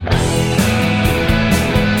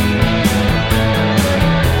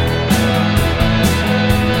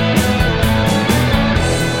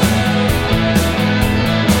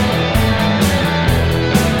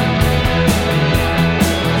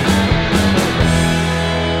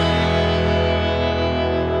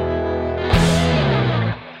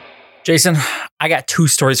Jason, I got 2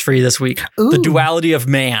 stories for you this week. Ooh. The duality of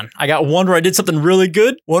man. I got one where I did something really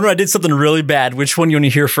good, one where I did something really bad. Which one you want to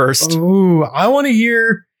hear first? Ooh, I want to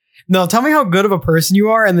hear. No, tell me how good of a person you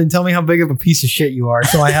are, and then tell me how big of a piece of shit you are,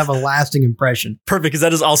 so I have a lasting impression. Perfect, because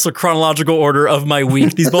that is also chronological order of my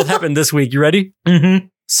week. These both happened this week. You ready? Mm-hmm.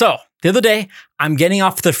 So, the other day, I'm getting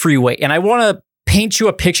off the freeway, and I want to paint you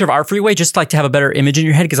a picture of our freeway, just like to have a better image in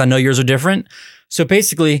your head, because I know yours are different. So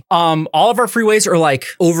basically, all of our freeways are like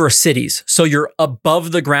over cities. So you're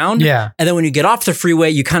above the ground. Yeah. And then when you get off the freeway,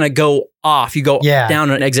 you kind of go off. You go down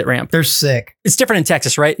an exit ramp. They're sick. It's different in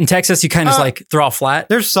Texas, right? In Texas, you kind of like they're all flat.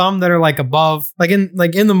 There's some that are like above, like in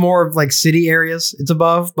the more like city areas, it's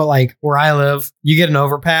above. But like where I live, you get an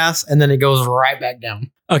overpass and then it goes right back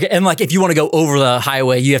down. Okay. And like if you want to go over the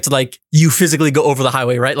highway, you have to you physically go over the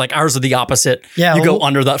highway, right? Like ours are the opposite. Yeah. You go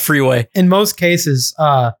under that freeway. In most cases,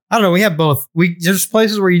 I don't know. We have both. There's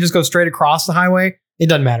places where you just go straight across the highway. It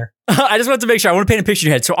doesn't matter. I just wanted to make sure. I want to paint a picture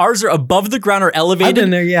in your head. So ours are above the ground or elevated. I've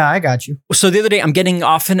been there. Yeah, I got you. So the other day I'm getting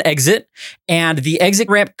off an exit and the exit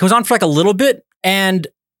ramp goes on for like a little bit and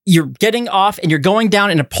you're getting off and you're going down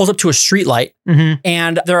and it pulls up to a street light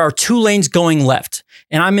and there are 2 lanes going left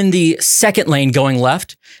and I'm in the second lane going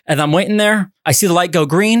left and I'm waiting there. I see the light go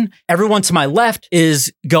green. Everyone to my left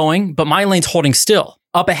is going, but my lane's holding still.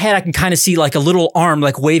 Up ahead, I can kind of see like a little arm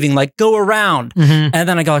like waving, like go around. And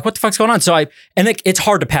then I go like, what the fuck's going on? So it's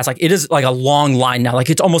hard to pass. Like it is like a long line now. Like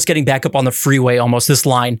it's almost getting back up on the freeway, almost this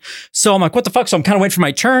line. So I'm like, what the fuck? So I'm kind of waiting for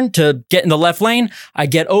my turn to get in the left lane. I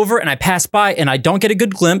get over and I pass by and I don't get a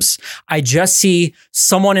good glimpse. I just see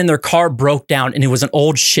someone in their car broke down and it was an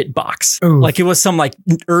old shit box. Ooh. Like it was some like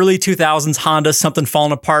early 2000s Honda, something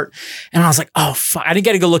falling apart. And I was like, oh fuck. I didn't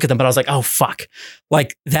get to go look at them, but I was like, oh fuck.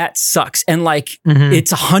 Like that sucks. And like,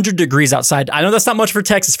 it's 100 degrees outside. I know that's not much for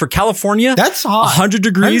Texas. For California, that's hot. 100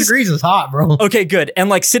 degrees. 100 degrees is hot, bro. Okay, good. And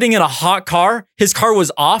like sitting in a hot car, his car was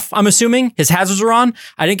off, I'm assuming. His hazards were on.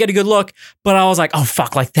 I didn't get a good look, but I was like, oh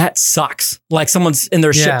fuck, like that sucks. Like someone's in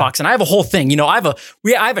their shit box. And I have a whole thing. You know, I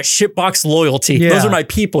have a shit box loyalty. Yeah. Those are my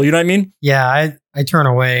people. You know what I mean? Yeah, I turn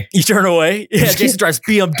away. You turn away? Yeah, Jason drives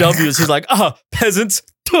BMWs. He's like, peasants.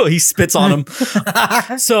 He spits on him.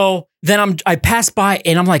 So then I pass by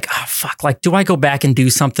and I'm like, oh fuck, like, do I go back and do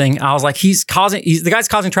something? I was like, the guy's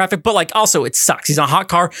causing traffic, but like also it sucks. He's in a hot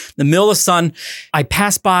car in the middle of the sun. I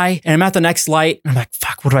pass by and I'm at the next light and I'm like,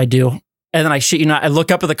 fuck, what do I do? And then I shit you not, I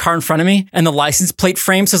look up at the car in front of me and the license plate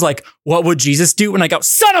frame says like, what would Jesus do? And I go,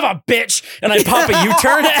 son of a bitch. And I pop a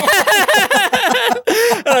U-turn.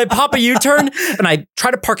 And I pop a U-turn and I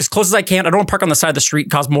try to park as close as I can. I don't want to park on the side of the street,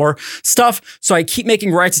 cause more stuff. So I keep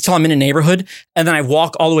making rights until I'm in a neighborhood. And then I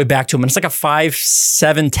walk all the way back to him. And it's like a 5,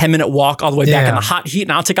 7, 10 minute walk all the way back in the hot heat.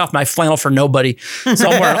 And I'll take off my flannel for nobody. So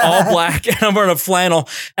I'm wearing all black and I'm wearing a flannel.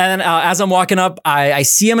 And then as I'm walking up, I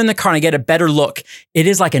see him in the car and I get a better look. It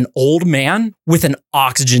is like an old man with an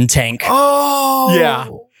oxygen tank. Oh. Yeah.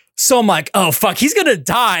 So I'm like, oh, fuck, he's going to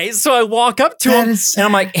die. So I walk up to him and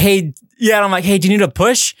I'm like, hey, do you need a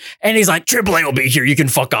push? And he's like, AAA will be here. You can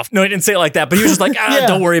fuck off. No, he didn't say it like that, but he was just like,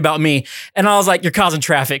 don't worry about me. And I was like, you're causing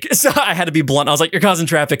traffic. So I had to be blunt. I was like, you're causing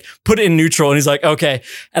traffic. Put it in neutral. And he's like, okay.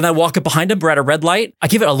 And I walk up behind him. We're at a red light. I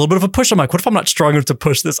give it a little bit of a push. I'm like, what if I'm not strong enough to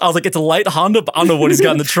push this? I was like, it's a light Honda, but I don't know what he's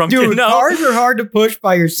got in the trunk. Dude, cars are hard to push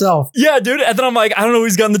by yourself. Yeah, dude. And then I'm like, I don't know what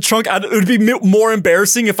he's got in the trunk. It would be more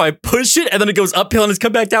embarrassing if I push it and then it goes uphill and it's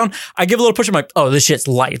come back down. I give a little push. I'm like, oh, this shit's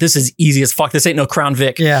light. This is easy as fuck. This ain't no Crown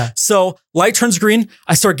Vic. Yeah. So light turns green.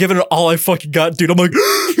 I start giving it all I fucking got, dude. I'm like, dude,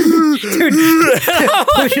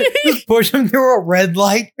 push him through a red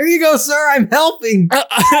light. Here you go, sir. I'm helping.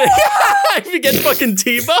 I forget fucking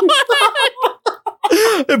T-Bone.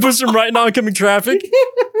 I push him right in oncoming traffic.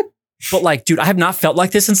 But like, dude, I have not felt like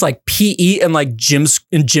this since like PE and like gym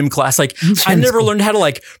class. Like I never learned how to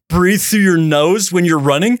like breathe through your nose when you're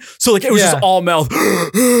running. So like it was just all mouth.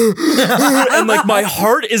 And like my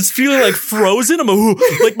heart is feeling like frozen. I'm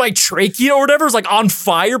like my trachea or whatever is like on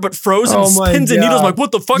fire, but frozen, spins and needles. I'm like,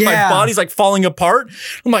 what the fuck? My body's like falling apart.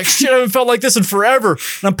 I'm like, shit, I haven't felt like this in forever.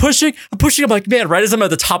 And I'm pushing. I'm like, man, right as I'm at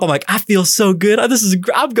the top, I'm like, I feel so good.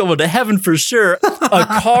 I'm going to heaven for sure.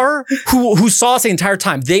 A car who saw us the entire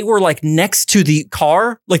time, they were like next to the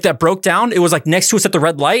car, like that broke down. It was like next to us at the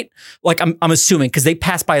red light. Like I'm assuming because they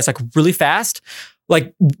passed by us like really fast,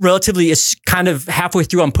 like relatively is kind of halfway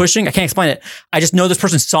through. I'm pushing. I can't explain it. I just know this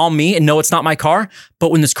person saw me and know it's not my car.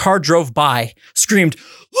 But when this car drove by, screamed,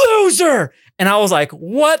 "Loser!" And I was like,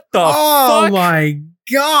 what the fuck? Oh my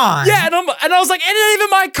God. Yeah, and I was like, it ain't even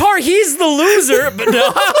my car. He's the loser. But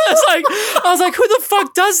no, I was like, who the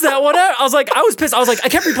fuck does that? Whatever. I was pissed. I was like, I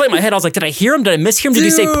kept replaying in my head. I was like, did I hear him? Did I mishear him? Did he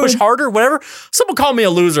say push harder? Whatever. Someone called me a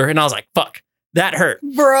loser. And I was like, fuck. That hurt.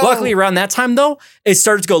 Bro. Luckily, around that time, though, it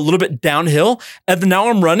started to go a little bit downhill. And then now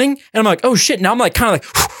I'm running, and I'm like, oh, shit. Now I'm like kind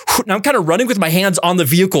of like, now I'm kind of running with my hands on the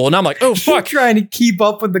vehicle. And I'm like, oh, fuck. Trying to keep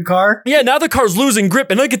up with the car. Yeah, now the car's losing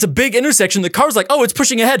grip. And like it's a big intersection. The car's like, oh, it's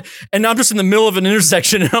pushing ahead. And now I'm just in the middle of an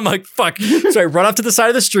intersection. And I'm like, fuck. So I run off to the side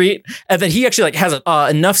of the street. And then he actually like has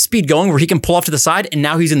enough speed going where he can pull off to the side. And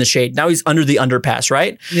now he's in the shade. Now he's under the underpass,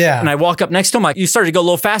 right? Yeah. And I walk up next to him like, you started to go a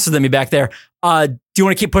little faster than me back there. Do you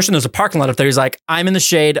want to keep pushing? There's a parking lot up there. He's like, I'm in the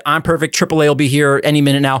shade. I'm perfect. AAA will be here any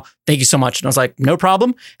minute now. Thank you so much. And I was like, no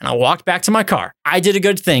problem. And I walked back to my car. I did a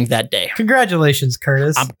good thing that day. Congratulations,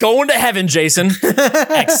 Curtis. I'm going to heaven, Jason.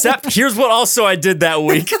 Except here's what also I did that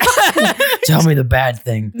week. Tell me the bad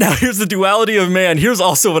thing. Now here's the duality of man. Here's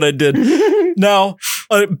also what I did. Now,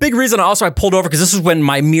 a big reason I pulled over because this was when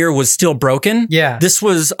my mirror was still broken. Yeah. This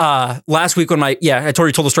was last week when I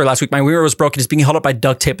told the story last week. My mirror was broken. It's being held up by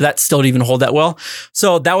duct tape, but that still didn't even hold that well.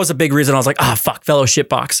 So that was a big reason I was like, fuck, fellow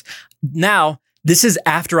shitbox. Now, this is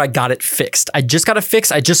after I got it fixed. I just got it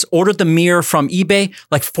fixed. I just ordered the mirror from eBay,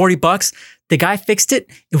 like $40. The guy fixed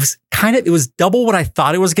it. It was double what I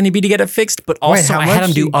thought it was going to be to get it fixed, but also I had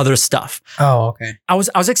him do other stuff. Oh, okay. I was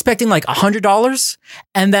expecting like $100,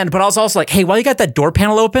 but I was also like, hey, while you got that door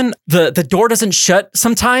panel open, the door doesn't shut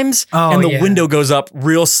sometimes, and the window goes up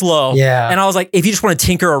real slow. Yeah. And I was like, if you just want to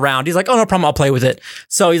tinker around, he's like, oh, no problem, I'll play with it.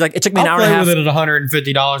 So he's like, it took me an hour and a half. I'll play with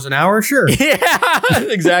it at $150 an hour, sure. Yeah,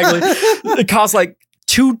 exactly. It costs like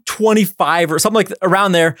 $225 or something like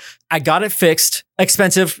around there. I got it fixed.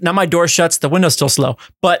 Expensive. Now my door shuts. The window's still slow,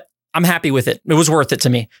 but I'm happy with it. It was worth it to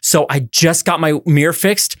me. So I just got my mirror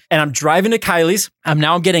fixed and I'm driving to Kylie's.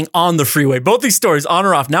 I'm getting on the freeway. Both these stories, on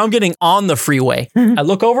or off. Now I'm getting on the freeway. I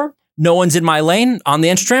look over. No one's in my lane on the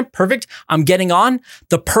entrance ramp. Perfect. I'm getting on.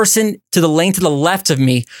 The person to the lane to the left of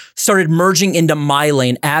me started merging into my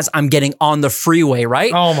lane as I'm getting on the freeway,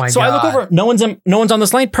 right? Oh my God. So I look over, no one's on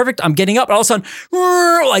this lane. Perfect. I'm getting up. And all of a sudden,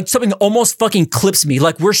 like something almost fucking clips me.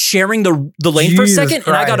 Like we're sharing the lane for a second. Christ.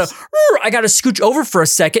 And I gotta scooch over for a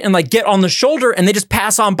second and like get on the shoulder and they just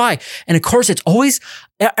pass on by. And of course it's always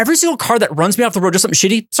every single car that runs me off the road, just something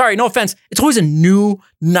shitty. Sorry, no offense. It's always a new,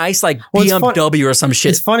 nice, like BMW or some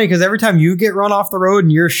shit. It's funny because every time you get run off the road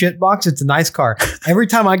in your shit box, it's a nice car. Every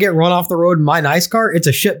time I get run off the road in my nice car, it's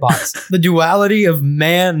a shit box. The duality of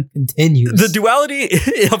man continues. The duality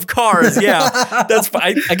of cars, yeah.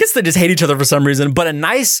 I guess they just hate each other for some reason. But a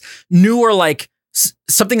nice, newer, like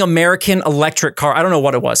something American electric car. I don't know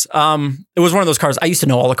what it was. It was one of those cars. I used to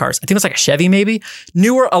know all the cars. I think it was like a Chevy, maybe.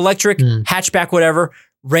 Newer electric, hatchback, whatever.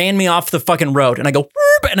 Ran me off the fucking road and I go,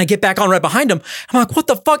 and I get back on right behind them. I'm like, what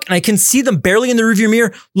the fuck? And I can see them barely in the rearview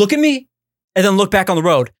mirror, look at me and then look back on the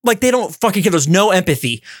road. Like they don't fucking care. There's no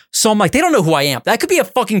empathy. So I'm like, they don't know who I am. That could be a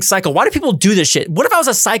fucking psycho. Why do people do this shit? What if I was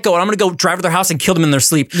a psycho and I'm going to go drive to their house and kill them in their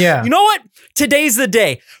sleep? Yeah. You know what? Today's the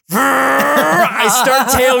day. I start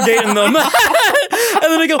tailgating them.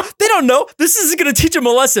 And then I go, they don't know. This isn't going to teach them a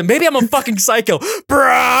lesson. Maybe I'm a fucking psycho.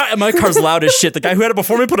 And my car's loud as shit. The guy who had it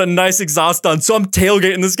before me put a nice exhaust on. So I'm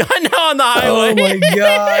tailgating this guy now on the highway. Oh my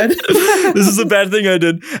God. This is a bad thing I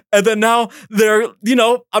did. And then now they're,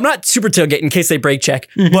 I'm not super tailgating in case they brake check,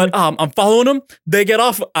 but I'm following them. They get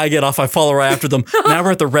off. I get off. I follow right after them. Now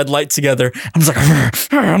we're at the red light together. I'm just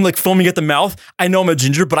like, I'm like foaming at the mouth. I know I'm a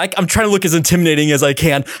ginger, but I'm trying to look as intimidating as I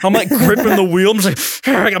can. I'm like gripping the wheel. I'm just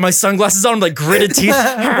like, I got my sunglasses on. I'm like gritted teeth.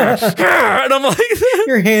 And I'm like,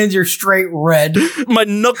 your hands are straight red. My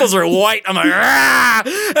knuckles are white. I'm like,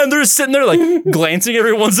 and they're sitting there like glancing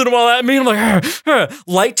every once in a while at me. I'm like,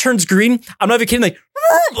 light turns green. I'm not even kidding.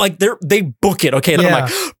 Like they book it. Okay. And I'm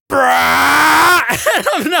like,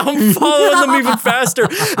 and now I'm following them even faster.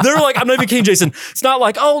 They're like, I'm not even kidding, Jason. It's not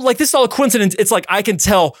like, oh, like this is all a coincidence. It's like I can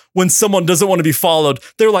tell when someone doesn't want to be followed.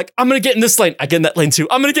 They're like, I'm gonna get in this lane. I get in that lane too.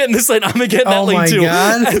 I'm gonna get in this lane. I'm gonna get in that lane too.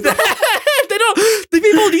 The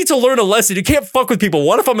people need to learn a lesson. You can't fuck with people.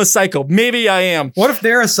 What if I'm a psycho? Maybe I am. What if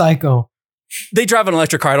they're a psycho? They drive an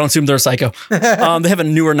electric car. I don't assume they're a psycho. They have a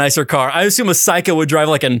newer, nicer car. I assume a psycho would drive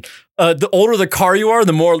like the older the car you are,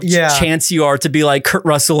 the more chance you are to be like Kurt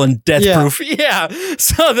Russell and Death Proof. Yeah.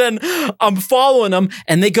 So then I'm following them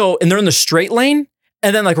and they go, and they're in the straight lane.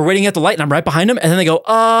 And then like we're waiting at the light and I'm right behind them. And then they go,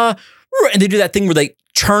 and they do that thing where they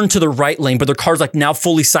turn to the right lane, but their car's like now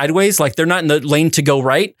fully sideways. Like they're not in the lane to go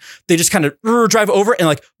right. They just kind of drive over and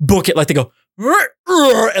like book it. Like they go,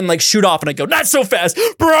 and like shoot off and I go, not so fast. And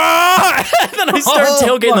then I start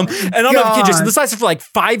tailgating them. And I'm not kidding, Jason. This lasted for like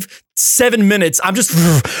 5-7 minutes. I'm just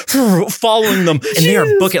following them and they are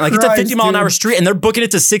booking. Like it's a 50-mile-an-hour street and they're booking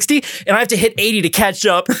it to 60 and I have to hit 80 to catch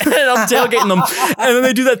up and I'm tailgating them. And then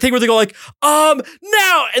they do that thing where they go like,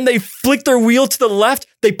 now, and they flick their wheel to the left.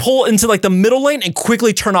 they pull into like the middle lane and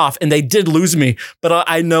quickly turn off. And they did lose me. But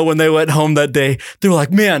I know when they went home that day, they were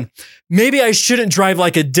like, man, maybe I shouldn't drive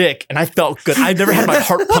like a dick. And I felt good. I've never had my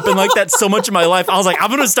heart pumping like that so much in my life. I was like, I'm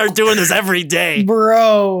going to start doing this every day.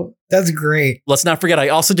 Bro, that's great. Let's not forget, I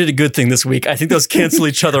also did a good thing this week. I think those cancel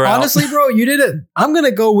each other out. Honestly, bro, you did it. I'm going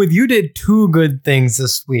to go with you did 2 good things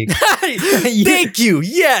this week. Thank you.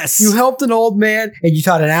 Yes. You helped an old man and you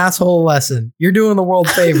taught an asshole a lesson. You're doing the world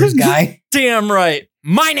favors, guy. Damn right.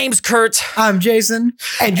 My name's Curt. I'm Jason.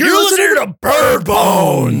 And you're listening to Bird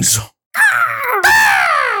Bones.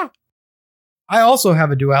 I also have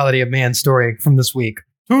a Duality of Man story from this week.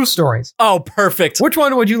 2 stories. Oh, perfect. Which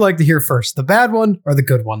one would you like to hear first? The bad one or the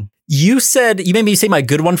good one? You made me say my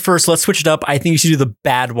good one first. Let's switch it up. I think you should do the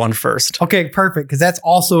bad one first. Okay, perfect. Because that's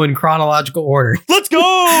also in chronological order. Let's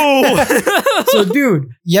go. So, dude,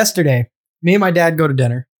 yesterday, me and my dad go to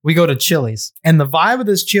dinner. We go to Chili's. And the vibe of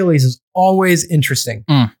this Chili's is always interesting.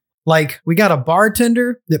 Like, we got a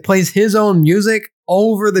bartender that plays his own music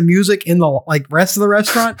over the music in the like rest of the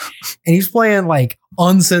restaurant. And he's playing like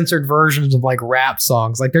uncensored versions of like rap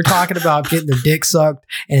songs. Like they're talking about getting their dick sucked.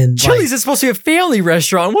 And Chili's is supposed to be a family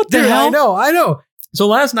restaurant. What the hell? I know. So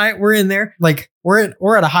last night we're in there, like we're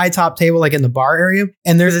at a high top table, like in the bar area.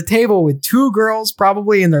 And there's a table with 2 girls,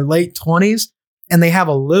 probably in their late 20s. And they have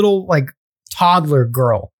a little like toddler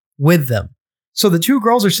girl with them. So the 2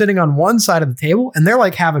 girls are sitting on one side of the table and they're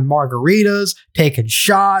like having margaritas, taking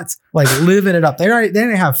shots, like living it up. They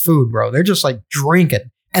didn't have food, bro. They're just like drinking.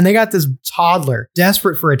 And they got this toddler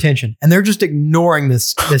desperate for attention. And they're just ignoring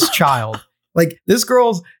this child. Like this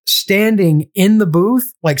girl's standing in the booth,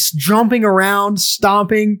 like jumping around,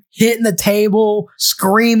 stomping, hitting the table,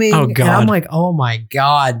 screaming. Oh, God. And I'm like, oh my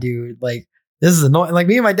God, dude. Like this is annoying. Like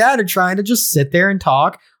me and my dad are trying to just sit there and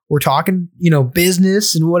talk. We're talking,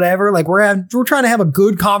 business and whatever. Like we're trying to have a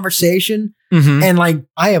good conversation. Mm-hmm. And like,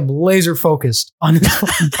 I am laser focused on this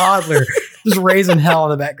fucking toddler just raising hell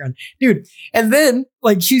in the background, dude. And then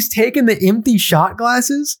like, she's taking the empty shot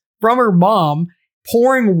glasses from her mom,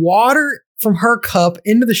 pouring water from her cup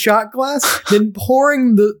into the shot glass, then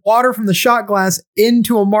pouring the water from the shot glass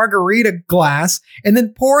into a margarita glass, and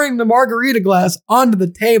then pouring the margarita glass onto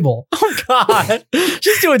the table. Oh God,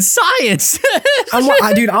 she's doing science.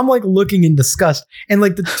 I'm like looking in disgust. And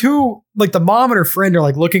like the mom and her friend are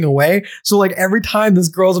like looking away. So like every time this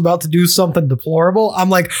girl's about to do something deplorable, I'm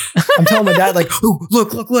telling my dad like, ooh,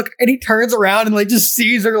 look. And he turns around and like just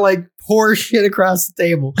sees her like pour shit across the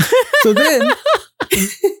table. So then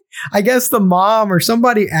I guess the mom or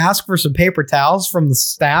somebody asked for some paper towels from the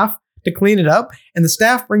staff to clean it up. And the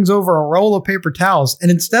staff brings over a roll of paper towels.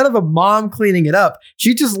 And instead of a mom cleaning it up,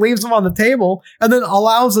 she just leaves them on the table and then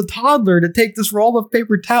allows a toddler to take this roll of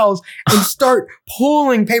paper towels and start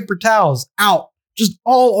pulling paper towels out just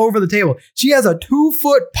all over the table. She has a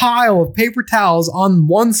 2-foot pile of paper towels on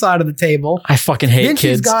one side of the table. I fucking hate then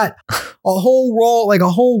kids. She's got a whole roll, like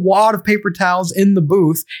a whole wad of paper towels in the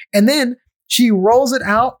booth. And then she rolls it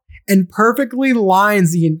out and perfectly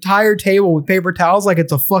lines the entire table with paper towels like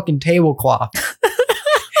it's a fucking tablecloth.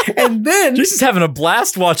 And then Jason's having a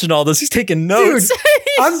blast watching all this. He's taking notes.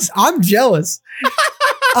 Dude, I'm jealous.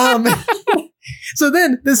 So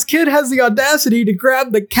then this kid has the audacity to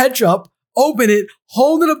grab the ketchup, open it,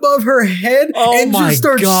 hold it above her head, and just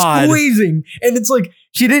start squeezing. And it's like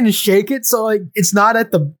she didn't shake it, so like it's not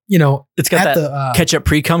at the it's got at that ketchup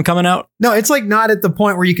pre-cum coming out. No, it's like not at the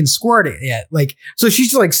point where you can squirt it yet. Like so, she's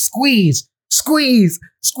just like squeeze,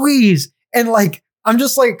 and like I'm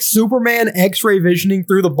just like Superman X-ray visioning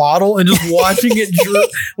through the bottle and just watching it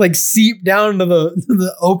like seep down to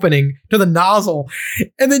the opening to the nozzle,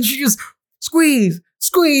 and then she just squeeze.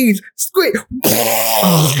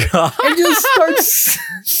 Oh God! And just starts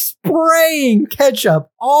spraying ketchup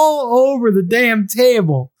all over the damn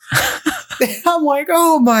table. I'm like,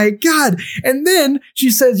 oh my God. And then she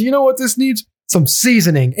says, you know what this needs? Some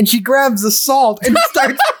seasoning. And she grabs the salt and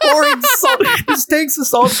starts pouring salt. Just takes the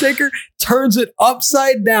salt shaker, turns it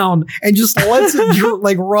upside down, and just lets it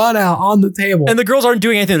like run out on the table. And the girls aren't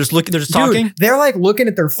doing anything. They're just looking. They're just talking. They're like looking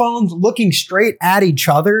at their phones, looking straight at each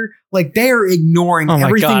other. Like they are ignoring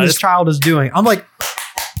everything this child is doing. I'm like,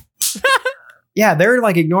 yeah, they're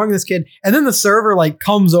like ignoring this kid. And then the server like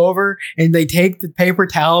comes over and they take the paper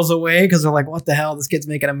towels away because they're like, what the hell? This kid's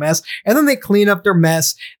making a mess. And then they clean up their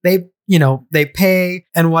mess. They pay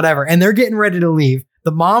and whatever. And they're getting ready to leave.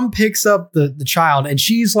 The mom picks up the child and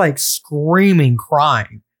she's like screaming,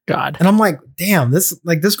 crying. God. And I'm like, damn, this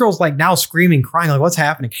girl's like now screaming, crying. Like, what's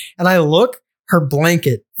happening? And I look, her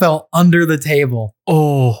blanket fell under the table.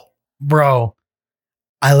 Oh, bro,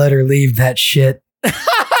 I let her leave that shit.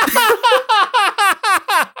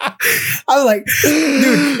 I was like,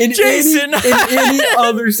 dude, in Jason. in any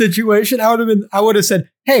other situation, I would have said,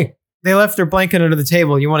 hey, they left their blanket under the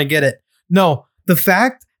table. You want to get it? No, the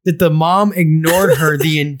fact that the mom ignored her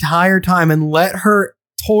the entire time and let her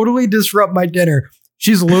totally disrupt my dinner.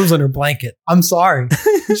 She's losing her blanket. I'm sorry.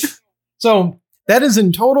 So that is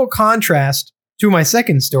in total contrast to my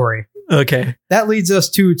second story. Okay. That leads us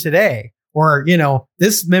to today where,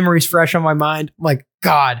 this memory's fresh on my mind. I'm like,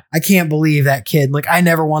 God, I can't believe that kid. Like, I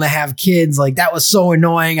never want to have kids. Like, that was so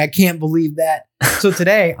annoying. I can't believe that. So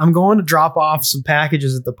today I'm going to drop off some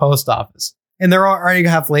packages at the post office. And they're already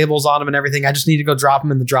gonna have labels on them and everything. I just need to go drop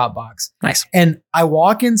them in the drop box. Nice. And I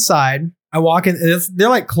walk inside. And they're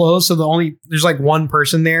like closed. So there's like one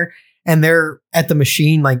person there and they're at the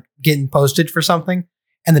machine, like getting postage for something.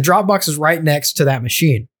 And the drop box is right next to that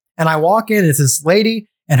machine. And I walk in, it's this lady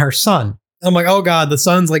and her son. And I'm like, oh God, the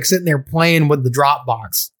son's like sitting there playing with the drop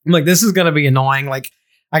box. I'm like, this is going to be annoying. Like,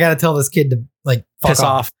 I got to tell this kid to like piss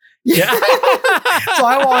off. Yeah. So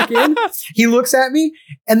I walk in, he looks at me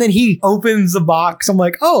and then he opens the box. I'm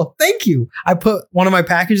like, oh, thank you. I put one of my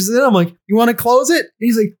packages in. I'm like, you want to close it? And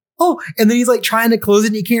he's like, oh, and then he's like trying to close it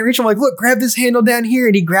and he can't reach. I'm like, look, grab this handle down here.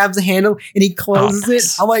 And he grabs the handle and he closes it.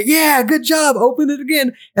 I'm like, yeah, good job. Open it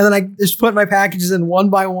again. And then I just put my packages in one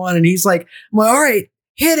by one. And he's like, I'm like, all right,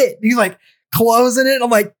 hit it. And he's like closing it.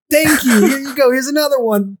 I'm like, thank you. Here you go. Here's another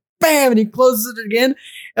one. Bam. And he closes it again.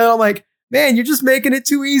 And I'm like, man, you're just making it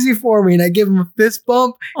too easy for me. And I give him a fist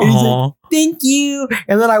bump. And he's like, thank you.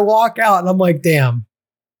 And then I walk out and I'm like, damn,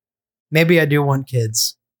 maybe I do want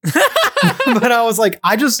kids. But I was like,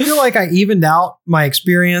 I just feel like I evened out my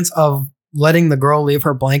experience of letting the girl leave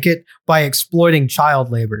her blanket by exploiting child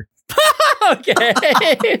labor. Okay.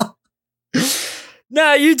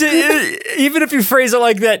 No, you did. Even if you phrase it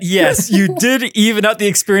like that, yes, you did even out the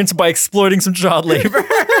experience by exploiting some child labor.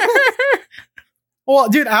 Well,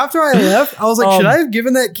 dude, after I left, I was like, should I have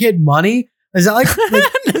given that kid money? Is that like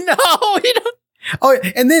no, you don't. Oh,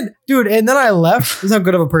 and then I left. This is how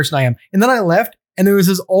good of a person I am. And then I left, and there was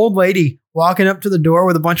this old lady walking up to the door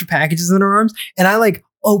with a bunch of packages in her arms. And I like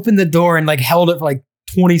opened the door and like held it for like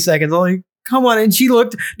 20 seconds. I'm like, come on. And she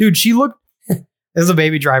looked. This is a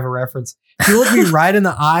Baby Driver reference. She looked me right in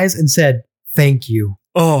the eyes and said, thank you.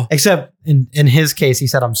 Oh, except in his case, he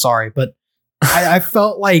said, I'm sorry. But I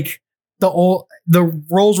felt like the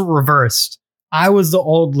roles were reversed. I was the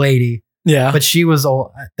old lady. Yeah. But she was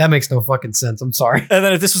old. That makes no fucking sense. I'm sorry. And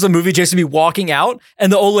then if this was a movie, Jason would be walking out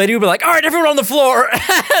and the old lady would be like, all right, everyone on the floor.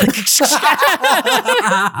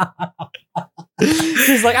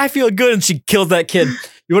 She's like, I feel good. And she kills that kid.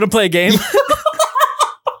 You want to play a game?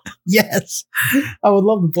 Yes. I would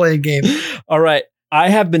love to play a game. All right. I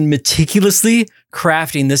have been meticulously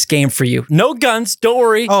crafting this game for you. No guns. Don't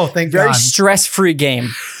worry. Oh, thank God. Very stress-free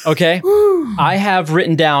game. Okay. I have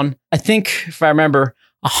written down, I think, if I remember,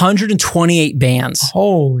 128 bands.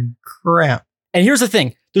 Holy crap. And here's the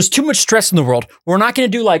thing. There's too much stress in the world. We're not going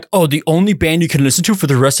to do like, oh, the only band you can listen to for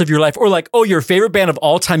the rest of your life. Or like, oh, your favorite band of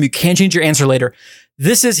all time. You can't change your answer later.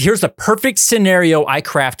 Here's the perfect scenario I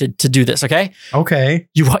crafted to do this. Okay. Okay.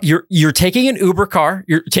 You're taking an Uber car.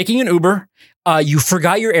 You're taking an Uber. You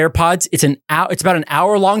forgot your AirPods. It's about an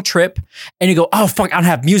hour-long trip, and you go, oh fuck, I don't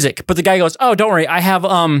have music. But the guy goes, oh, don't worry, I have.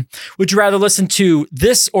 Would you rather listen to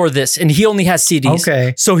this or this? And he only has CDs.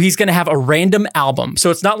 Okay. So he's gonna have a random album. So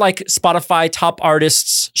it's not like Spotify top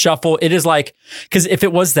artists shuffle. It is like, because if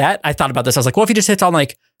it was that, I thought about this. I was like, well, if he just hits on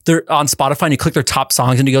like they're on Spotify and you click their top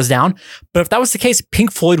songs and it goes down. But if that was the case,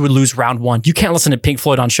 Pink Floyd would lose round one. You can't listen to Pink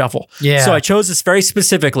Floyd on shuffle. Yeah. So I chose this very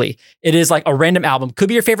specifically. It is like a random album. Could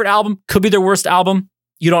be your favorite album. Could be their worst album.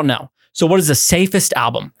 You don't know. So what is the safest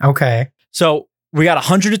album? Okay. So we got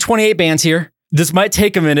 128 bands here. This might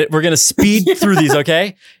take a minute. We're going to speed through these,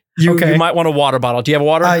 okay? You might want a water bottle. Do you have a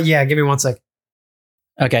water? Yeah, give me 1 sec.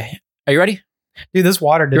 Okay. Are you ready? Dude, this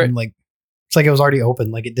water didn't it's like it was already open.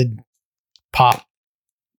 Like it did pop.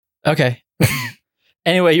 Okay.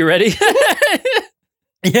 Anyway, you ready?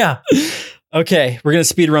 Yeah. Okay. We're going to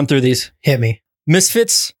speed run through these. Hit me.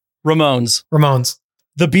 Misfits, Ramones.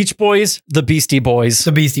 The Beach Boys, the Beastie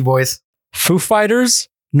Boys. Foo Fighters,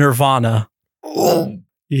 Nirvana. Oh.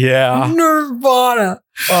 Yeah. Nirvana.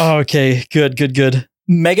 Oh, okay. Good.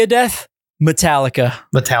 Megadeth,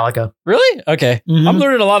 Metallica. Really? Okay. Mm-hmm. I'm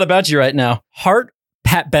learning a lot about you right now. Heart,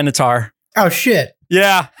 Pat Benatar. Oh, shit.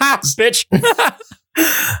 Yeah. Ha, bitch.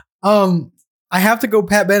 I have to go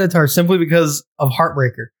Pat Benatar simply because of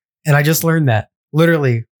Heartbreaker. And I just learned that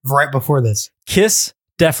literally right before this. Kiss,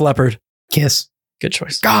 Def Leppard. Kiss. Good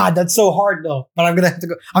choice. God, that's so hard though. But I'm going to have to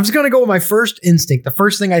go. I'm just going to go with my first instinct. The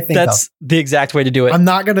first thing I think That's the exact way to do it. I'm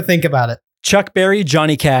not going to think about it. Chuck Berry,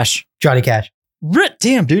 Johnny Cash.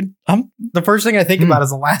 Damn, dude. The first thing I think about is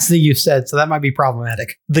the last thing you said, so that might be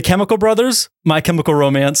problematic. The Chemical Brothers, My Chemical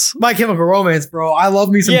Romance. My Chemical Romance, bro. I love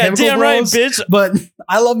me some Chemical damn Bros. right, bitch. But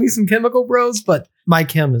I love me some Chemical Bros, but My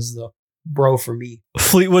Chem is the bro for me.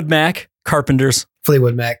 Fleetwood Mac, Carpenters.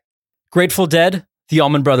 Fleetwood Mac. Grateful Dead, The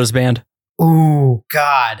Allman Brothers Band. Ooh,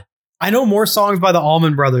 God. I know more songs by the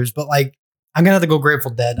Allman Brothers, but like, I'm going to have to go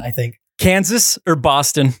Grateful Dead, I think. Kansas or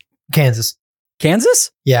Boston? Kansas.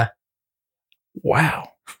 Kansas? Yeah. Wow.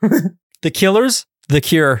 The Killers, The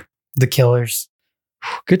Cure. The Killers.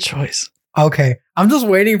 Good choice. Okay. I'm just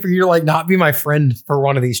waiting for you to like not be my friend for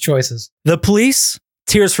one of these choices. The Police,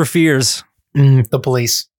 Tears for Fears. The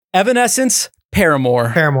Police. Evanescence, Paramore.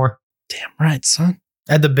 Paramore. Damn right, son.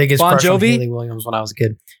 I had the biggest Bon crush on Jovi? Haley Williams when I was a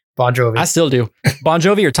kid. Bon Jovi. I still do. Bon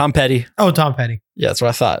Jovi or Tom Petty? Oh, Tom Petty. Yeah, that's what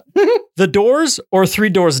I thought. The Doors or Three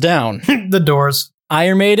Doors Down? The Doors.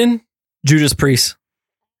 Iron Maiden, Judas Priest.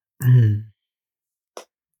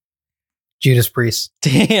 Judas Priest.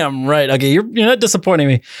 Damn right. Okay, you're not disappointing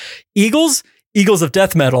me. Eagles of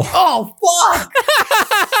Death Metal. Oh, fuck.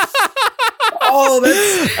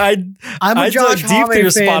 I'm a Josh Homme fan,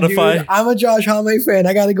 Spotify. Dude. I'm a Josh Homme fan.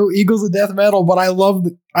 I got to go Eagles of Death Metal, but I love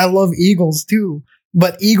Eagles too.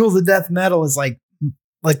 But Eagles of Death Metal is like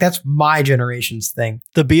that's my generation's thing.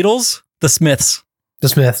 The Beatles, The Smiths. The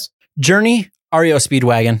Smiths. Journey, REO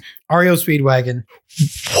Speedwagon. REO Speedwagon.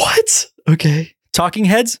 What? Okay. Talking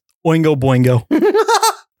Heads, Oingo Boingo.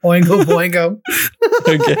 Oingo Boingo.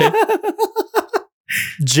 Okay.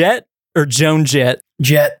 Jet or Joan Jett?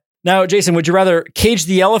 Jet. Now, Jason, would you rather cage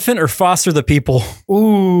the elephant or foster the people?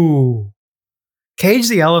 Ooh. Cage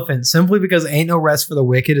the Elephant, simply because Ain't No Rest for the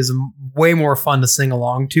Wicked is way more fun to sing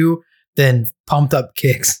along to than Pumped Up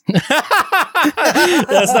Kicks. That's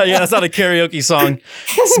not a karaoke song.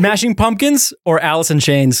 Smashing Pumpkins or Alice in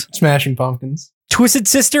Chains? Smashing Pumpkins. Twisted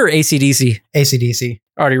Sister or AC/DC? AC/DC.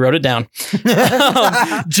 Already wrote it down.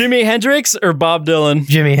 Jimi Hendrix or Bob Dylan?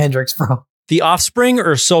 Jimi Hendrix, bro. The Offspring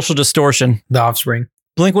or Social Distortion? The Offspring.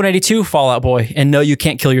 Blink-182, Fall Out Boy, and No, You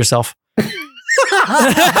Can't Kill Yourself.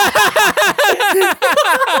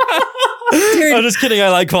 I'm just kidding. I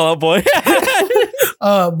like Fall Out Boy.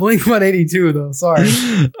 Blink-182 though. Sorry.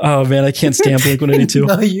 Oh man, I can't stand Blink-182.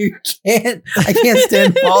 No, you can't. I can't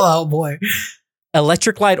stand Fall Out Boy.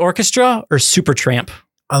 Electric Light Orchestra or Supertramp?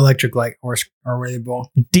 Electric Light Orchestra or really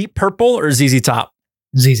ball. Deep Purple or ZZ Top?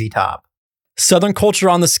 ZZ Top. Southern Culture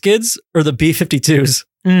on the Skids or the B-52s?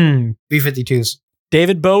 B-52s.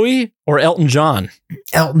 David Bowie or Elton John?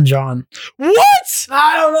 Elton John. What?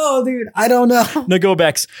 I don't know, dude. I don't know. No go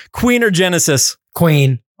backs. Queen or Genesis?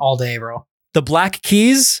 Queen all day, bro. The Black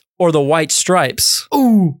Keys or the White Stripes?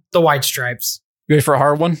 Ooh, the White Stripes. You ready for a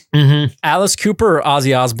hard one? Mm-hmm. Alice Cooper or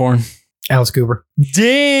Ozzy Osbourne? Alice Cooper.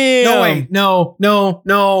 Damn. No, wait. No.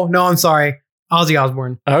 I'm sorry. Ozzy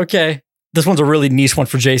Osbourne. Okay. This one's a really niche one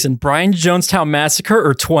for Jason. Brian Jonestown Massacre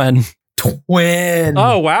or Twin? Twin.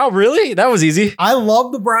 Oh, wow. Really? That was easy. I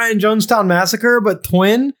love the Brian Jonestown Massacre, but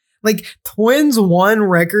Twin's one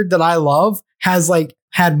record that I love has like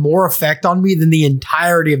had more effect on me than the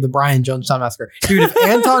entirety of the Brian Jonestown Massacre. Dude, if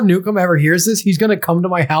Anton Newcomb ever hears this, he's going to come to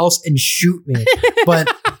my house and shoot me. But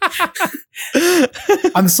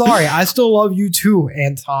I'm sorry. I still love you too,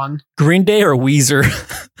 Anton. Green Day or Weezer?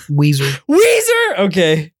 Weezer.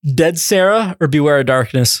 Okay. Dead Sarah or Beware of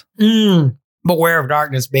Darkness? Beware of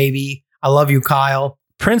Darkness, baby. I love you, Kyle.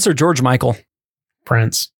 Prince or George Michael?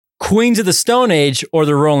 Prince. Queens of the Stone Age or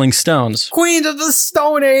the Rolling Stones? Queens of the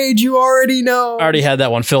Stone Age, you already know. I already had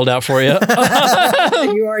that one filled out for you.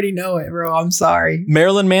 You already know it, bro. I'm sorry.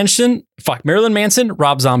 Marilyn Manson,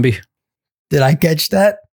 Rob Zombie. Did I catch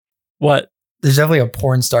that? What? There's definitely a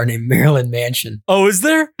porn star named Marilyn Manson. Oh, is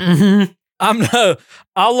there? Mm-hmm.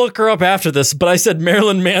 I'll look her up after this, but I said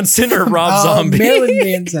Marilyn Manson or Rob Zombie. Marilyn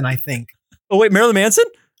Manson, I think. Oh, wait, Marilyn Manson?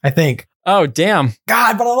 I think. Oh, damn.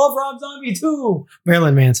 God, but I love Rob Zombie too.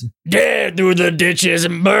 Marilyn Manson. Yeah, through the ditches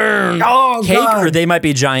and burn. Oh, Cake God. or They Might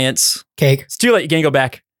Be Giants? Cake. It's too late. You can't go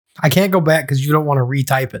back. I can't go back because you don't want to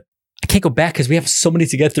retype it. I can't go back because we have so many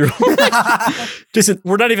to get through. Listen,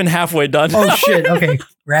 we're not even halfway done. Oh, shit. Okay.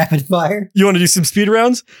 Rapid fire. You want to do some speed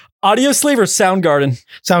rounds? Audio Slave or Soundgarden?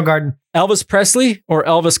 Soundgarden. Elvis Presley or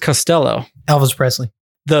Elvis Costello? Elvis Presley.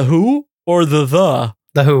 The Who or The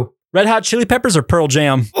The Who. Red Hot Chili Peppers or Pearl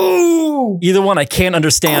Jam? Ooh. Either one I can't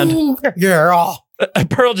understand. Ooh. Yeah.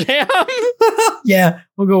 Pearl Jam? Yeah.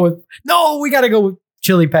 We'll go with... No, we got to go with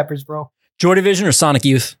Chili Peppers, bro. Joy Division or Sonic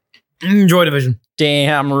Youth? Joy Division.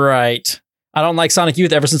 Damn right. I don't like Sonic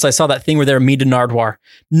Youth ever since I saw that thing where they were mean to Nardwar.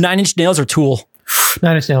 9 Inch Nails or Tool?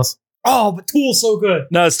 9 Inch Nails. Oh, but Tool's so good.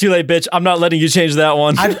 No, it's too late, bitch. I'm not letting you change that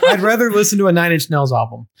one. I'd rather listen to a 9 Inch Nails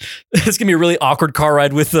album. It's gonna be a really awkward car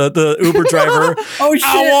ride with the Uber driver. Oh shit!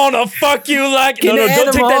 I wanna fuck you like no,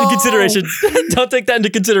 don't take that into consideration. Don't take that into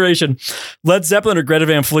consideration. Led Zeppelin or Greta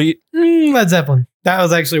Van Fleet? Led Zeppelin. That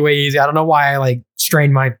was actually way easy. I don't know why I like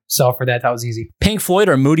strained myself for that. That was easy. Pink Floyd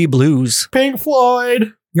or Moody Blues? Pink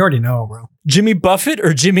Floyd. You already know, bro. Jimmy Buffett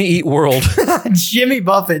or Jimmy Eat World? Jimmy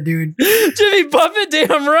Buffett, dude. Jimmy Buffett,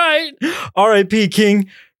 damn right. R.I.P. King.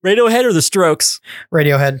 Radiohead or The Strokes?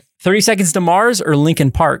 Radiohead. 30 Seconds to Mars or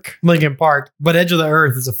Linkin Park? Linkin Park. But Edge of the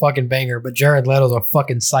Earth is a fucking banger. But Jared Leto's a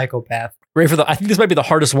fucking psychopath. Ready for I think this might be the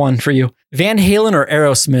hardest one for you. Van Halen or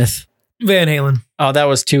Aerosmith? Van Halen. Oh, that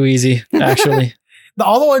was too easy, actually.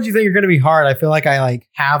 All the ones you think are going to be hard, I feel like I like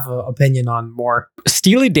have an opinion on more.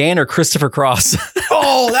 Steely Dan or Christopher Cross?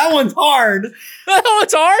 Oh, that one's hard. Oh,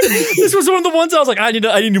 it's hard. This was one of the ones I was like, I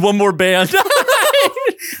need one more band.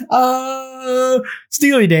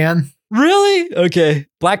 Steely Dan. Really? Okay.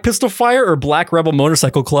 Black Pistol Fire or Black Rebel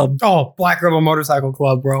Motorcycle Club? Oh, Black Rebel Motorcycle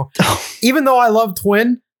Club, bro. Even though I love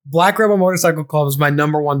Twin, Black Rebel Motorcycle Club is my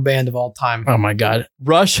number one band of all time. Oh my God.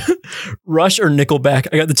 Rush or Nickelback?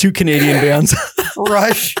 I got the two Canadian bands.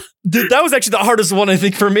 Rush. Dude, that was actually the hardest one, I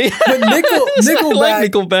think, for me. But Nickelback,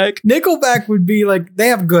 like Nickelback. Nickelback would be like, they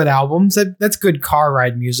have good albums. That's good car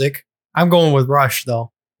ride music. I'm going with Rush,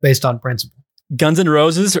 though, based on principle. Guns N'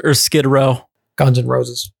 Roses or Skid Row? Guns N'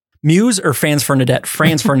 Roses. Muse or Franz Ferdinand?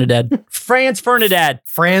 Franz Ferdinand. Franz Ferdinand.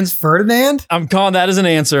 Franz Ferdinand? I'm calling that as an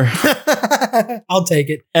answer. I'll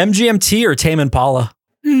take it. MGMT or Tame Impala?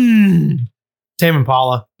 Tame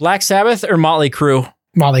Impala. Black Sabbath or Motley Crue?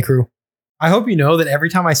 Motley Crue. I hope you know that every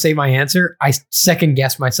time I say my answer, I second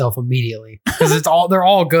guess myself immediately because they're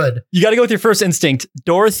all good. You got to go with your first instinct.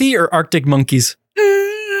 Dorothy or Arctic Monkeys?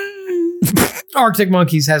 Arctic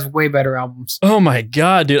Monkeys has way better albums. Oh my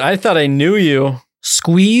God, dude. I thought I knew you.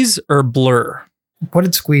 Squeeze or Blur? What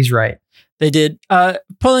did Squeeze write? They did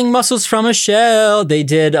Pulling Muscles from a Shell. They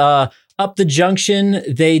did Up the Junction.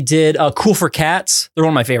 They did Cool for Cats. They're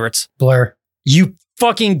one of my favorites. Blur. You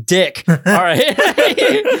fucking dick. All right.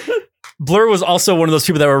 Blur was also one of those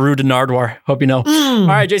people that were rude to Nardwuar. Hope you know. All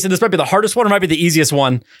right, Jason, this might be the hardest one or might be the easiest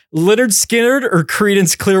one. Lynyrd Skynyrd or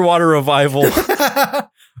Creedence Clearwater Revival?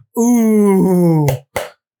 Ooh.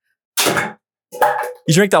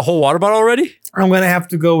 You drank that whole water bottle already? I'm going to have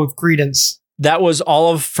to go with Creedence. That was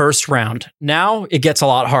all of first round. Now it gets a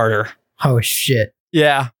lot harder. Oh, shit.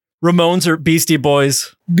 Yeah. Ramones or Beastie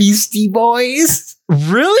Boys? Beastie Boys?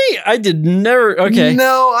 Really? I did never. Okay.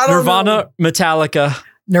 No, I don't Nirvana, know. Metallica.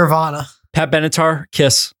 Nirvana. Pat Benatar,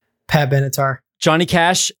 Kiss. Pat Benatar. Johnny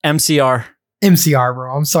Cash, MCR. MCR,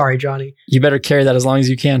 bro. I'm sorry, Johnny. You better carry that as long as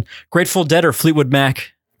you can. Grateful Dead or Fleetwood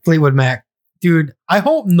Mac? Fleetwood Mac. Dude, I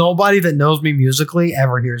hope nobody that knows me musically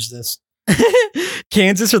ever hears this.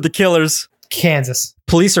 Kansas or The Killers? Kansas.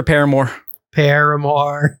 Police or Paramore?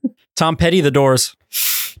 Paramore. Tom Petty, The Doors.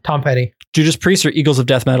 Tom Petty. Judas Priest or Eagles of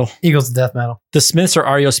Death Metal? Eagles of Death Metal. The Smiths or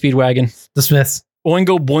REO Speedwagon? The Smiths.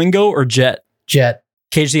 Oingo Boingo or Jet? Jet.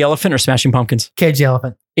 Cage the Elephant or Smashing Pumpkins? Cage the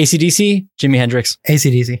Elephant. AC/DC, Jimi Hendrix.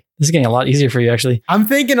 AC/DC. This is getting a lot easier for you, actually. I'm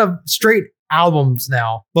thinking of straight albums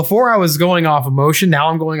now. Before I was going off emotion, now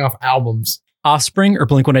I'm going off albums. Offspring or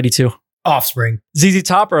Blink-182? Offspring. ZZ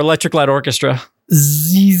Top or Electric Light Orchestra?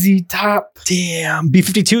 ZZ Top. Damn.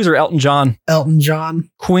 B-52s or Elton John? Elton John.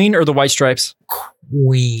 Queen or The White Stripes?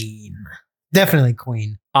 Queen. Definitely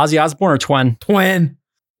Queen. Ozzy Osbourne or Twin? Twin.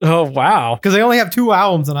 Oh, wow. Because they only have 2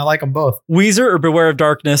 albums and I like them both. Weezer or Beware of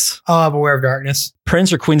Darkness? Beware of Darkness.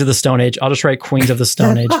 Prince or Queens of the Stone Age? I'll just write Queens of the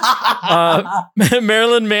Stone Age.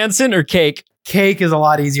 Marilyn Manson or Cake? Cake is a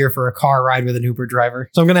lot easier for a car ride with an Uber driver.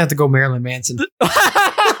 So I'm going to have to go Marilyn Manson.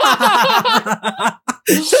 That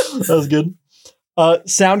was good.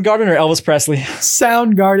 Soundgarden or Elvis Presley?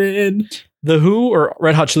 Soundgarden. The Who or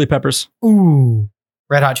Red Hot Chili Peppers? Ooh,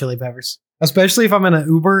 Red Hot Chili Peppers. Especially if I'm in an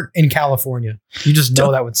Uber in California. You just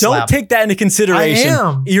know that would slap. Don't take that into consideration. I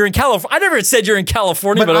am. You're in California. I never said you're in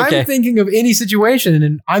California, but okay. I'm thinking of any situation,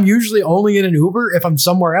 and I'm usually only in an Uber if I'm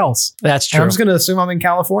somewhere else. That's true. And I'm just going to assume I'm in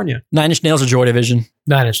California. 9 Inch Nails or Joy Division?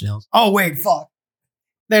 9 Inch Nails. Oh, wait, fuck.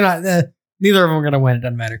 They're not, neither of them are going to win. It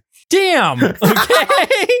doesn't matter. Damn.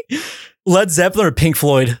 Okay. Led Zeppelin or Pink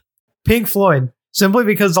Floyd? Pink Floyd. Simply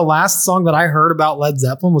because the last song that I heard about Led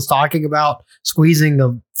Zeppelin was talking about squeezing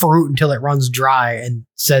the fruit until it runs dry and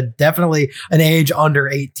said definitely an age under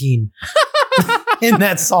 18 in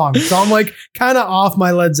that song. So I'm like kind of off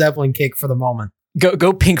my Led Zeppelin kick for the moment.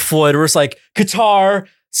 Go Pink Floyd, where it's like guitar,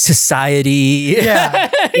 society.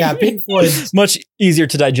 Yeah. Yeah. Pink Floyd. Much easier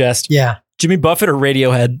to digest. Yeah. Jimmy Buffett or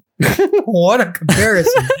Radiohead? What a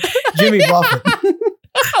comparison. Jimmy Buffett.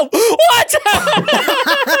 What?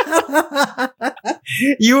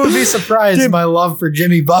 You would be surprised Dude. my love for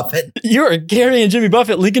Jimmy Buffett. You're Gary and Jimmy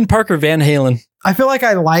Buffett, Linkin Park or Van Halen? I feel like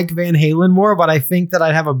I like Van Halen more, but I think that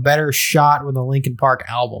I'd have a better shot with a Linkin Park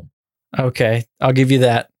album. Okay, I'll give you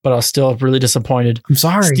that, but I was still really disappointed. I'm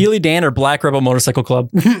sorry. Steely Dan or Black Rebel Motorcycle Club?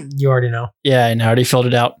 You already know. Yeah, I know. I already filled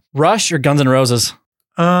it out. Rush or Guns N' Roses?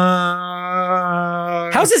 How's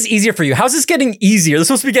this easier for you? How's this getting easier? This is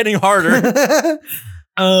supposed to be getting harder.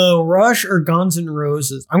 Rush or Guns N'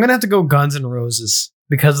 Roses? I'm gonna have to go Guns N' Roses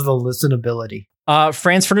because of the listenability.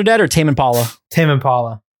 Franz Ferdinand or Tame Impala? Tame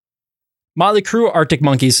Impala. Motley Crue or Arctic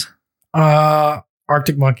Monkeys?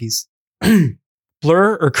 Arctic Monkeys.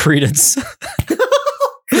 Blur or Creedence?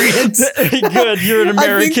 Creedence. Good, you're an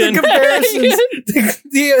American. I think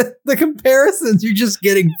the comparisons are just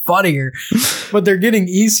getting funnier, but they're getting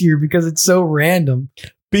easier because it's so random.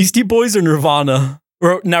 Beastie Boys or Nirvana?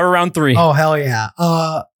 Now we're round 3. Oh, hell yeah.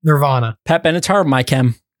 Nirvana. Pat Benatar or My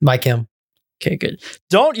Chem? My Chem. Okay, good.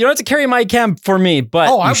 You don't have to carry My Chem for me,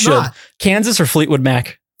 but I'm should. not. Kansas or Fleetwood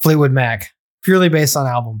Mac? Fleetwood Mac. Purely based on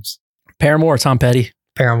albums. Paramore or Tom Petty?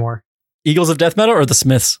 Paramore. Eagles of Death Metal or The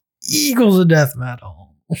Smiths? Eagles of Death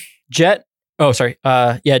Metal. Jet. Oh, sorry.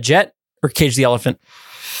 Jet or Cage the Elephant?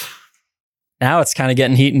 Now it's kind of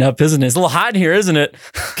getting heating up, isn't it? It's a little hot in here, isn't it?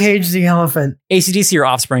 Cage the Elephant. AC/DC or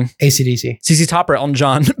Offspring? AC/DC. ZZ Top or Elton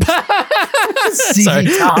John? ZZ Sorry.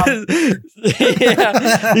 Top.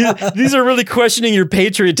 Yeah. These are really questioning your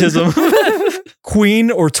patriotism.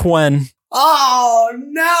 Queen or Twen? Oh,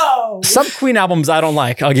 no. Some Queen albums I don't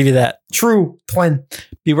like. I'll give you that. True. Twin.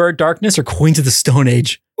 Beware Darkness or Queens of the Stone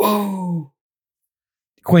Age? Oh.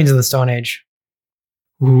 Queens of the Stone Age.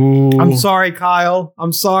 Ooh. I'm sorry, Kyle.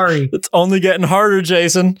 I'm sorry. It's only getting harder,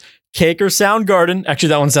 Jason. Cake or Soundgarden? Actually,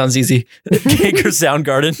 that one sounds easy. Cake or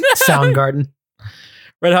Soundgarden? Soundgarden.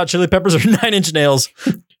 Red Hot Chili Peppers or 9 Inch Nails?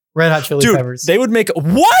 Red Hot Chili Dude, Peppers. they would make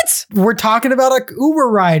what? We're talking about a Uber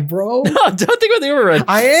ride, bro. No, don't think about the Uber ride.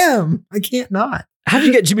 I am. I can't not. How did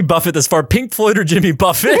you get Jimmy Buffett this far? Pink Floyd or Jimmy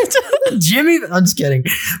Buffett? Jimmy, I'm just kidding.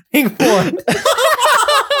 Pink Floyd.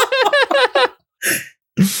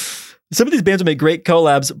 Some of these bands would make great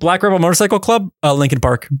collabs. Black Rebel Motorcycle Club, Linkin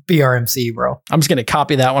Park. BRMC, bro. I'm just going to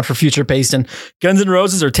copy that one for future pasting. Guns N'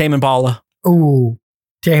 Roses or Tame Impala? Ooh,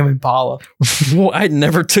 Tame Impala. I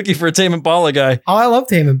never took you for a Tame Impala guy. Oh, I love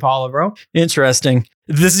Tame Impala, bro. Interesting.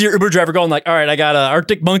 This is your Uber driver going like, all right, I got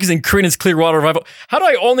Arctic Monkeys and Creedence Clearwater Revival. How do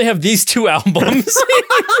I only have these 2 albums?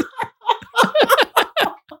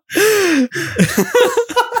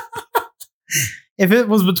 If it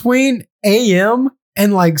was between AM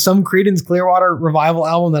and like some Creedence Clearwater Revival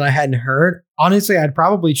album that I hadn't heard, honestly, I'd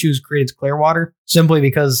probably choose Creedence Clearwater simply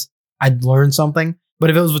because I'd learned something. But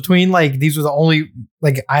if it was between like these were the only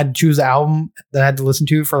like I had to choose the album that I had to listen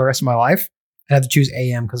to for the rest of my life, I'd have to choose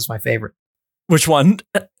AM because it's my favorite. Which one?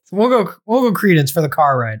 We'll go Creedence for the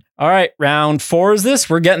car ride. All right, round 4 is this.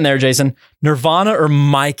 We're getting there, Jason. Nirvana or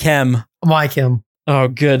My Chem? My Chem. Oh,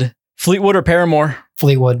 good. Fleetwood or Paramore?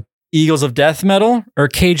 Fleetwood. Eagles of Death Metal or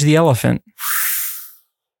Cage the Elephant?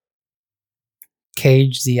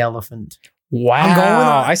 Cage the Elephant.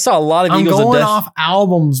 Wow. I saw a lot of Eagles of I'm Death. going off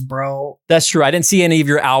albums, bro. That's true. I didn't see any of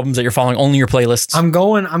your albums that you're following, only your playlists. I'm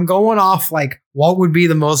going off like what would be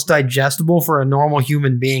the most digestible for a normal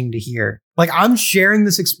human being to hear. Like I'm sharing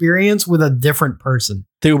this experience with a different person.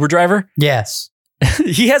 The Uber driver? Yes.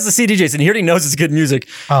 He has the CD, Jason. He already knows it's good music.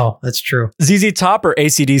 Oh, that's true. ZZ Top or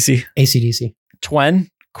AC/DC? AC/DC. Twen,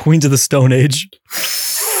 Queens of the Stone Age.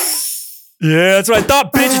 Yeah, that's what I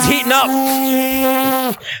thought, bitch. It's heating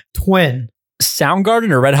up. Twin.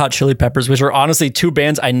 Soundgarden or Red Hot Chili Peppers, which are honestly 2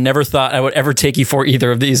 bands I never thought I would ever take you for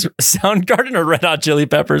either of these. Soundgarden or Red Hot Chili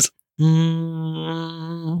Peppers?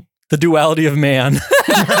 The duality of man.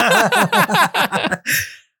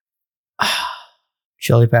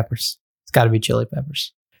 Chili Peppers. It's got to be Chili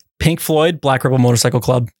Peppers. Pink Floyd, Black Rebel Motorcycle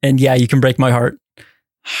Club. And yeah, You Can Break My Heart.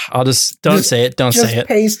 Don't say it. Don't say it. Just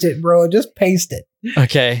paste it, bro. Just paste it.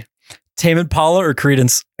 Okay. Tame Impala or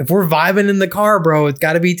Creedence? If we're vibing in the car, bro, it's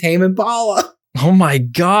got to be Tame Impala. Oh my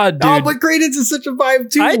God, dude. Oh, but Creedence is such a vibe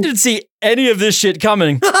too. I didn't see any of this shit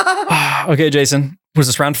coming. Okay, Jason. Was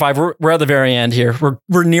this round 5? We're at the very end here.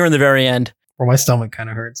 We're nearing the very end. Or my stomach kind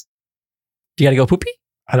of hurts. Do you got to go poopy?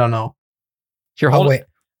 I don't know. Here, I'll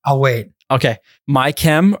wait. Okay. My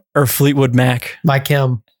Chem or Fleetwood Mac? My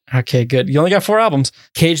Chem. Okay, good. You only got 4 albums.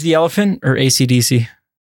 Cage the Elephant or AC/DC?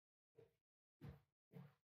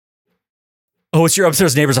 Oh, it's your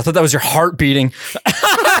upstairs neighbors. I thought that was your heart beating.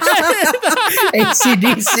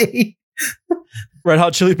 AC/DC. Red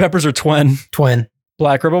Hot Chili Peppers or Twen? Twin.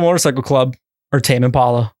 Black Rebel Motorcycle Club or Tame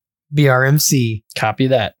Impala? BRMC. Copy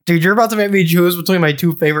that. Dude, you're about to make me choose between my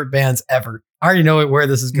two favorite bands ever. I already know where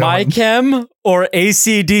this is going. My Chem or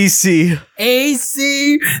AC/DC?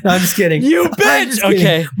 AC. No, I'm just kidding. You bitch.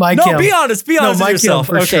 Okay. My no, Chem. be honest. Be honest My with yourself.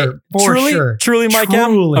 Chem, for okay. sure. For sure. Truly My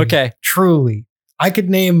Chem? Okay. Truly. I could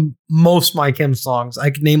name most My Chem songs.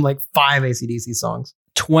 I could name like 5 AC/DC songs.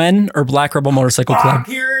 Twen or Black Rebel Motorcycle Club?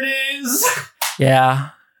 Here it is. Yeah.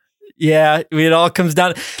 Yeah, I mean, it all comes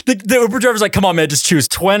down. The Uber driver's like, come on, man, just choose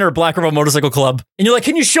Twen or Black Rebel Motorcycle Club. And you're like,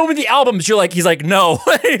 can you show me the albums? You're like, he's like, no.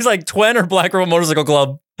 He's like, Twen or Black Rebel Motorcycle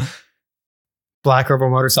Club? Black Rebel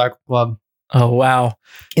Motorcycle Club. Oh, wow.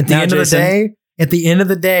 At the end of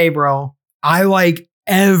the day, bro, I like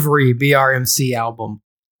every BRMC album.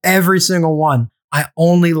 Every single one. I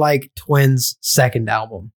only like Twen's second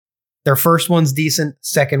album. Their first one's decent.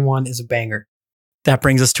 Second one is a banger. That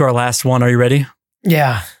brings us to our last one. Are you ready?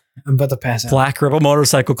 Yeah. I'm about to pass out. Black Rebel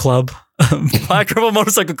Motorcycle Club. Black Rebel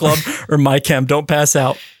Motorcycle Club or My Chem. Don't pass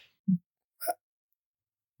out.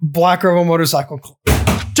 Black Rebel Motorcycle Club.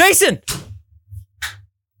 Jason!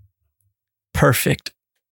 Perfect.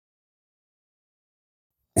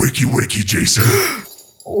 Wakey, wakey, Jason.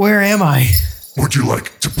 Where am I? Would you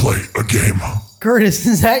like to play a game? Curtis,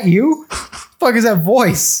 is that you? Fuck is that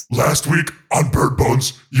voice? Last week on Bird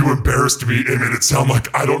Bones, you embarrassed me and made it sound like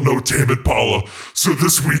I don't know Tame Impala. So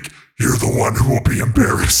this week, you're the one who will be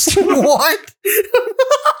embarrassed. What?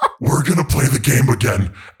 We're gonna play the game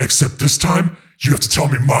again, except this time, you have to tell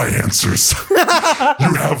me my answers.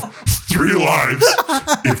 You have 3 lives.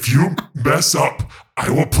 If you mess up, I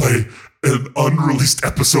will play an unreleased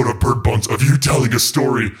episode of Bird Bones of you telling a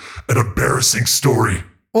story, an embarrassing story.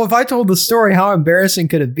 Well, if I told the story, how embarrassing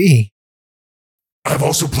could it be? I've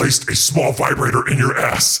also placed a small vibrator in your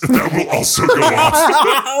ass, and that will also go off.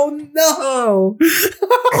 Oh, no.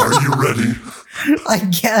 Are you ready? I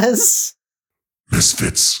guess.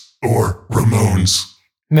 Misfits or Ramones?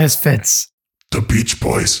 Misfits. The Beach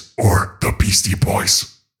Boys or the Beastie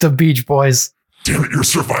Boys? The Beach Boys. Damn it, you're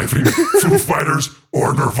surviving. Foo Fighters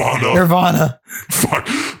or Nirvana? Nirvana. Fuck.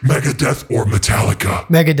 Megadeth or Metallica?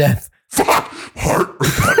 Megadeth. Fuck. Heart or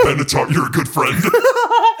Pat Benatar? You're a good friend.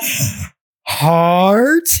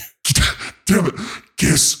 Heart. Damn it.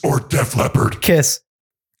 Kiss or Def Leppard? Kiss.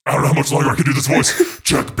 I don't know how much longer I can do this voice.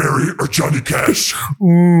 Chuck Berry or Johnny Cash?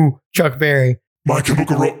 Ooh, Chuck Berry. My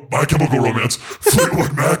Chemical Romance,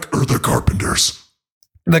 Fleetwood Mac or The Carpenters?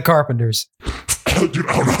 The Carpenters. Dude,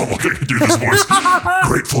 I don't know how long I can do this voice.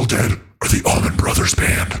 Grateful Dead or the Allman Brothers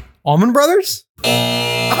Band? Allman Brothers?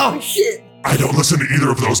 Oh, shit. I don't listen to either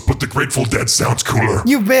of those, but the Grateful Dead sounds cooler.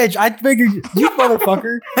 You bitch. I figured, you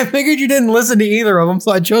motherfucker. I figured you didn't listen to either of them,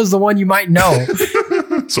 so I chose the one you might know.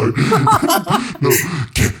 Sorry. No,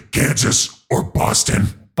 Kansas or Boston?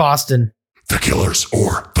 Boston. The Killers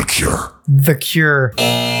or The Cure? The Cure.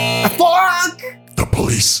 Fuck! The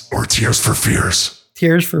Police or Tears for Fears?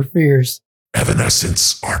 Tears for Fears.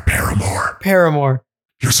 Evanescence or Paramore? Paramore.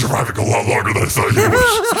 You're surviving a lot longer than I thought you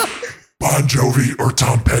would. Bon Jovi or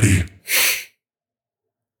Tom Petty?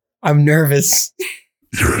 I'm nervous.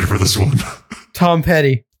 You ready for this one? Tom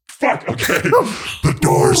Petty. Fuck, okay. The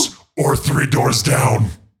Doors or Three Doors Down?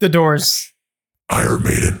 The Doors. Iron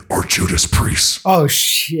Maiden or Judas Priest? Oh,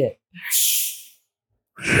 shit.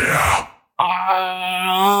 Yeah.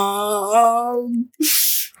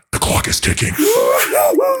 The clock is ticking.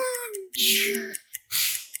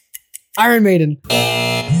 Iron Maiden.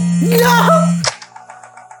 No!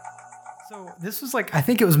 So this was like, I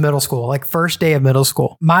think it was middle school, like first day of middle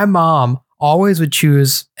school. My mom always would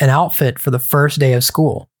choose an outfit for the first day of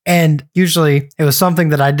school. And usually it was something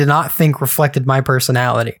that I did not think reflected my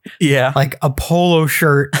personality. Yeah. Like a polo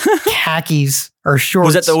shirt, khakis, or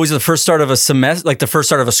shorts. Was that always the first start of a semester, like the first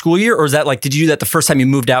start of a school year? Or is that like, did you do that the first time you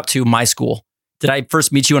moved out to my school? Did I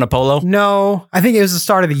first meet you in a polo? No, I think it was the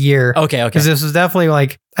start of the year. Okay. Because this was definitely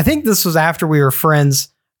like, I think this was after we were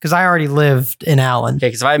friends because I already lived in Allen. Okay,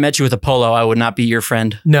 because if I met you with a polo, I would not be your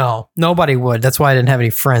friend. No, nobody would. That's why I didn't have any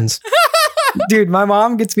friends. Dude, my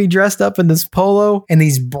mom gets me dressed up in this polo and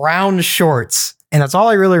these brown shorts. And that's all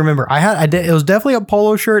I really remember. It was definitely a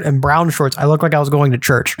polo shirt and brown shorts. I looked like I was going to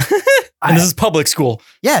church. And this is public school.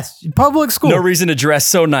 Yes, public school. No reason to dress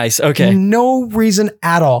so nice. Okay. No reason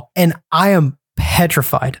at all. And I am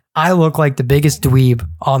petrified. I look like the biggest dweeb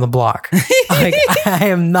on the block. Like, I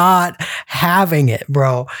am not having it,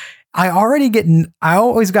 bro. I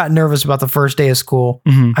always got nervous about the first day of school.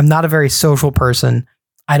 Mm-hmm. I'm not a very social person.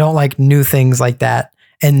 I don't like new things like that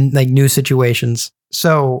and like new situations.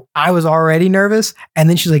 So I was already nervous. And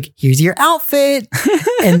then she's like, here's your outfit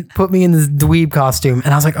and put me in this dweeb costume.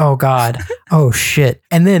 And I was like, oh God, oh shit.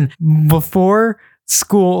 And then before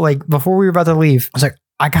school, like before we were about to leave, I was like,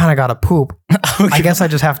 I kind of got to poop. Okay. I guess I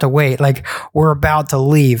just have to wait. Like, we're about to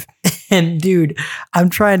leave. And dude, I'm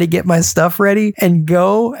trying to get my stuff ready and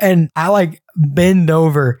go. And I like bend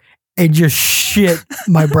over and just shit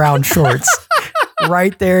my brown shorts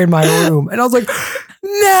right there in my room. And I was like,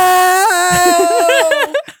 no.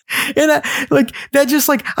 And I, like, that just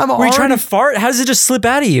like, Were you trying to fart? How does it just slip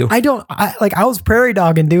out of you? I was prairie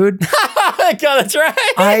dogging, dude. God, that's right.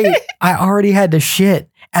 I already had to shit.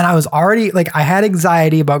 And I was already like, I had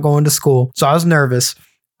anxiety about going to school. So I was nervous.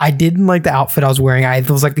 I didn't like the outfit I was wearing. I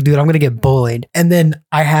was like, dude, I'm going to get bullied. And then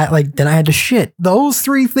I had to shit. Those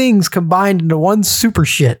three things combined into one super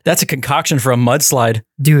shit. That's a concoction for a mudslide.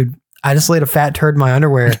 Dude, I just laid a fat turd in my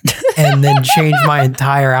underwear and then changed my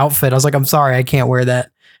entire outfit. I was like, I'm sorry, I can't wear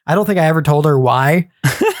that. I don't think I ever told her why.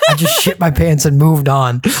 I just shit my pants and moved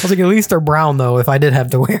on. I was like, at least they're brown though, if I did have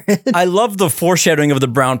to wear it. I love the foreshadowing of the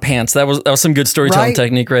brown pants. That was some good storytelling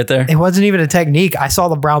technique right there. It wasn't even a technique. I saw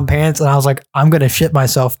the brown pants and I was like, I'm going to shit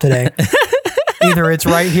myself today. Either it's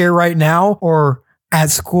right here, right now, or at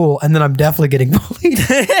school. And then I'm definitely getting bullied.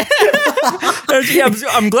 Yeah,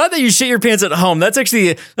 I'm glad that you shit your pants at home. That's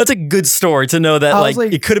a good story to know that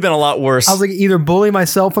like it could have been a lot worse. I was like, either bully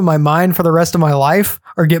myself in my mind for the rest of my life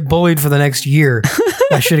or get bullied for the next year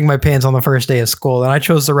by shitting my pants on the first day of school. And I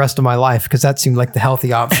chose the rest of my life because that seemed like the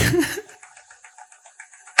healthy option.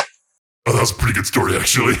 Oh, that was a pretty good story,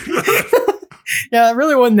 actually. Yeah, it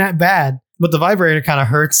really wasn't that bad. But the vibrator kind of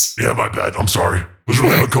hurts. Yeah, my bad. I'm sorry. I was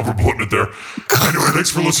really uncomfortable putting it there. Anyway, thanks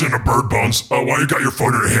for listening to Bird Bones. While you got your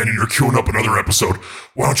phone in your hand and you're queuing up another episode,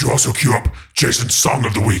 why don't you also queue up Jason's Song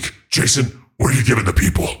of the Week? Jason, what are you giving the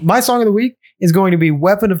people? My song of the week is going to be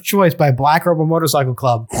Weapon of Choice by Black Rebel Motorcycle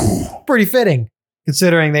Club. Ooh. Pretty fitting,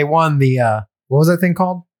 considering they won the, what was that thing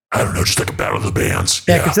called? I don't know, just like a battle of the bands.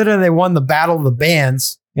 Yeah, considering they won the Battle of the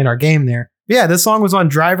Bands in our game there. Yeah, this song was on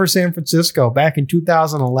Driver San Francisco back in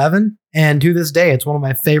 2011. And to this day, it's one of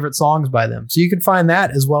my favorite songs by them. So you can find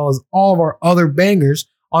that as well as all of our other bangers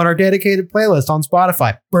on our dedicated playlist on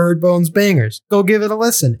Spotify, Bird Bones Bangers. Go give it a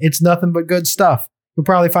listen. It's nothing but good stuff. You'll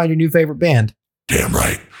probably find your new favorite band. Damn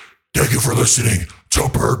right. Thank you for listening to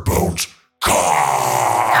Bird Bones.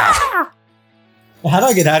 How do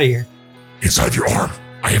I get out of here? Inside your arm,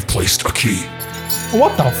 I have placed a key.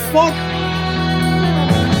 What the fuck?